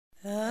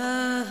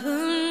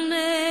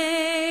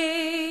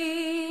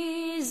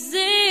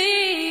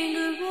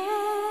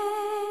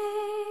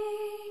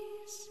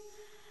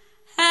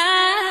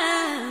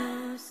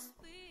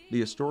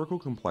The historical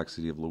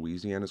complexity of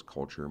Louisiana's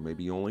culture may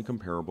be only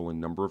comparable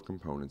in number of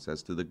components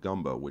as to the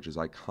gumbo, which is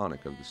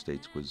iconic of the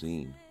state's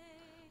cuisine.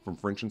 From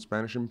French and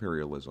Spanish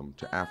imperialism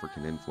to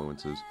African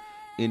influences,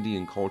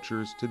 Indian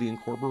cultures to the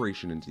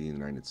incorporation into the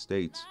United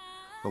States,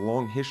 the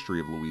long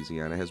history of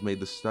Louisiana has made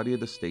the study of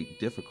the state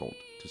difficult,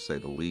 to say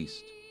the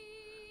least.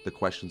 The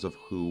questions of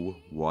who,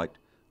 what,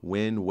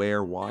 when,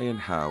 where, why, and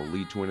how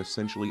lead to an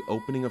essentially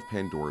opening of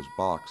Pandora's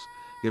box,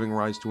 giving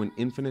rise to an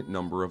infinite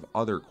number of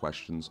other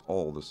questions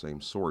all the same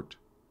sort.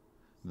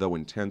 Though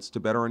intense, to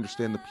better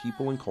understand the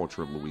people and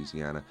culture of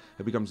Louisiana,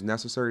 it becomes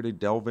necessary to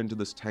delve into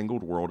this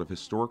tangled world of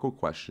historical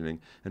questioning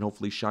and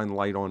hopefully shine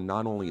light on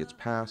not only its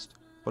past,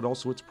 but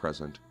also its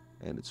present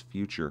and its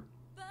future.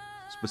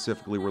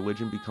 Specifically,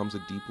 religion becomes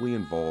a deeply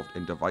involved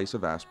and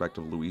divisive aspect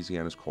of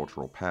Louisiana's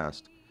cultural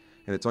past,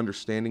 and its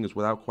understanding is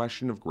without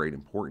question of great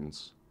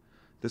importance.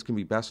 This can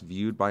be best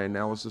viewed by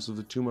analysis of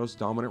the two most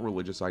dominant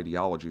religious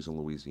ideologies in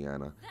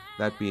Louisiana,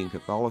 that being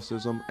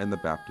Catholicism and the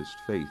Baptist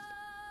faith.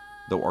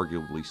 Though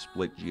arguably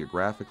split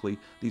geographically,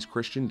 these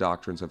Christian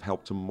doctrines have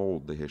helped to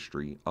mold the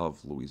history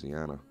of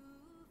Louisiana.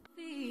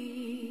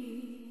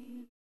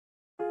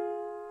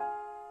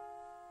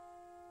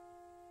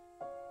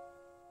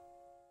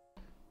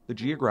 The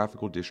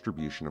geographical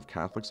distribution of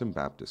Catholics and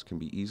Baptists can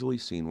be easily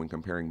seen when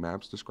comparing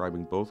maps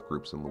describing both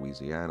groups in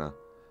Louisiana.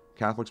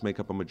 Catholics make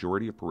up a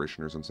majority of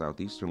parishioners in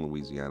southeastern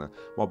Louisiana,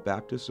 while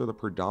Baptists are the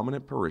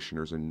predominant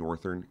parishioners in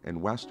northern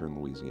and western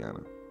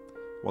Louisiana.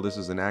 While this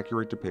is an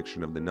accurate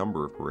depiction of the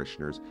number of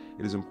parishioners,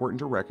 it is important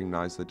to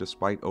recognize that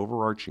despite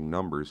overarching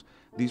numbers,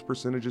 these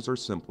percentages are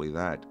simply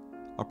that,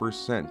 a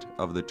percent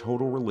of the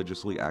total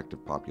religiously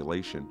active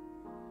population.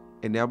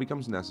 It now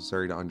becomes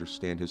necessary to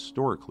understand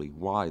historically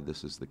why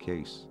this is the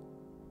case.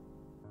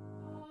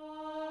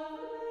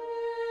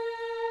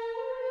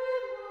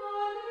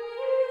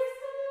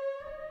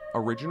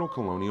 Original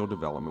colonial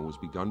development was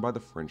begun by the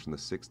French in the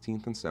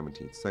 16th and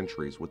 17th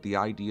centuries with the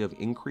idea of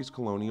increased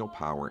colonial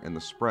power and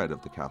the spread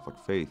of the Catholic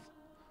faith.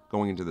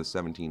 Going into the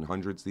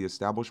 1700s, the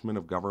establishment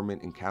of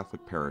government in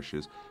Catholic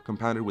parishes,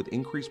 compounded with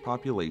increased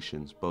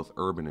populations, both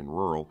urban and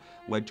rural,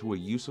 led to a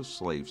use of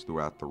slaves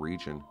throughout the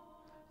region.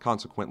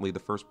 Consequently, the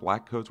first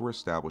black codes were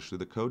established through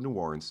the Code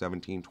Noir in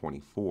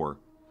 1724.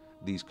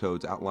 These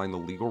codes outline the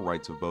legal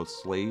rights of both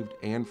slaved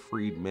and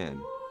freed men,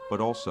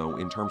 but also,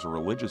 in terms of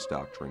religious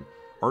doctrine,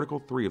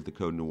 Article 3 of the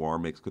Code Noir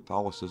makes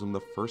Catholicism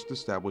the first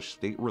established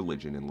state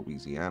religion in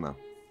Louisiana.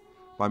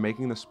 By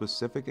making the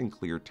specific and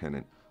clear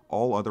tenet,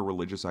 all other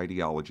religious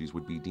ideologies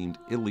would be deemed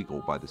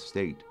illegal by the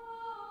state.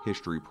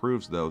 History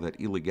proves, though,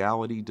 that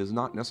illegality does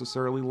not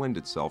necessarily lend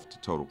itself to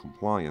total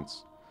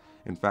compliance.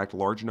 In fact,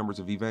 large numbers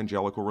of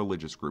evangelical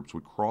religious groups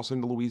would cross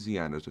into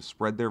Louisiana to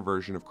spread their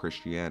version of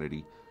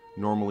Christianity,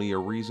 normally a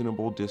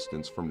reasonable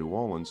distance from New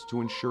Orleans, to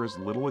ensure as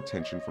little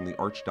attention from the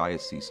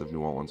Archdiocese of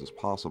New Orleans as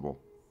possible.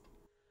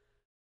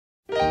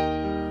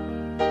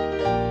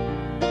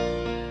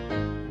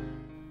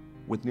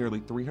 With nearly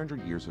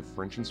 300 years of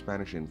French and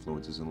Spanish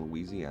influences in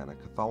Louisiana,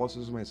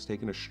 Catholicism has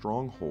taken a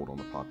strong hold on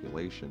the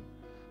population.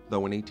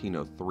 Though in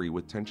 1803,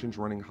 with tensions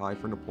running high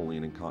for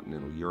Napoleon in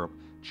continental Europe,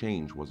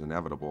 change was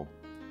inevitable.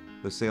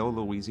 The sale of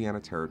the Louisiana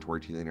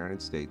Territory to the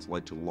United States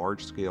led to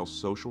large-scale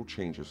social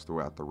changes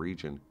throughout the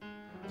region.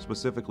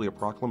 Specifically, a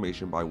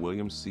proclamation by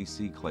William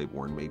C.C.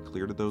 Claiborne made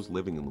clear to those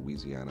living in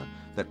Louisiana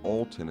that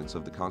all tenets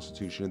of the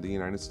Constitution of the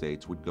United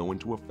States would go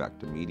into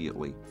effect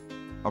immediately.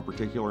 Of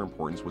particular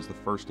importance was the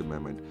First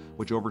Amendment,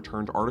 which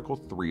overturned Article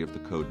 3 of the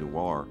Code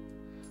Noir.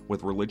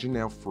 With religion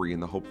now free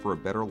and the hope for a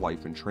better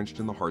life entrenched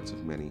in the hearts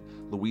of many,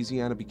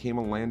 Louisiana became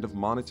a land of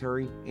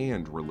monetary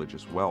and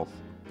religious wealth.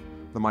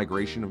 The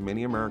migration of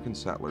many American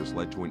settlers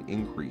led to an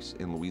increase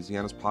in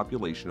Louisiana's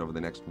population over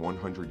the next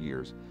 100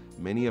 years,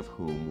 many of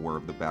whom were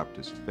of the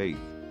Baptist faith.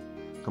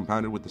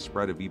 Compounded with the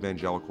spread of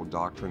evangelical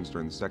doctrines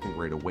during the Second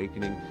Great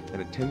Awakening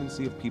and a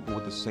tendency of people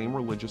with the same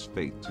religious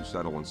faith to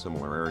settle in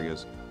similar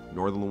areas,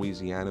 northern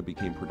Louisiana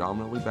became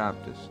predominantly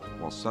Baptist,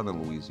 while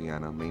southern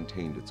Louisiana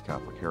maintained its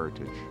Catholic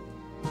heritage.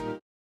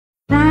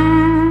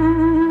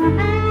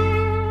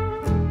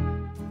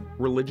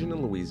 Religion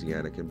in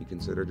Louisiana can be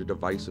considered a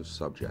divisive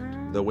subject,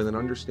 though with an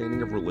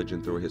understanding of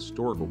religion through a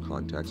historical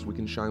context, we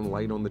can shine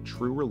light on the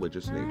true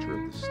religious nature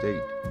of the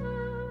state.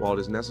 While it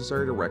is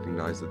necessary to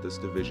recognize that this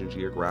division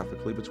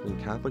geographically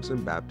between Catholics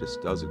and Baptists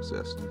does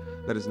exist,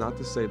 that is not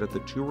to say that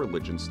the two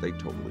religions stay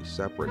totally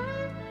separate.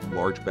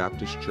 Large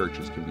Baptist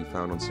churches can be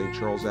found on St.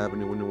 Charles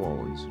Avenue in New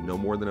Orleans, no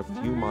more than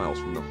a few miles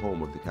from the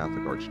home of the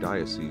Catholic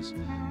Archdiocese,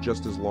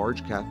 just as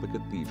large Catholic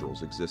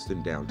cathedrals exist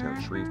in downtown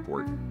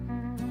Shreveport.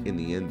 In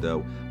the end,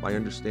 though, by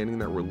understanding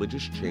that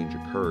religious change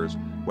occurs,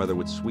 whether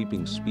with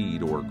sweeping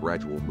speed or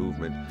gradual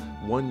movement,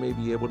 one may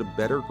be able to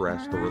better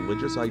grasp the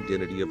religious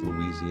identity of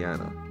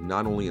Louisiana,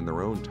 not only in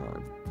their own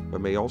time,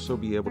 but may also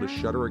be able to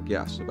shudder a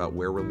guess about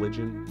where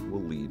religion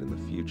will lead in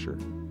the future.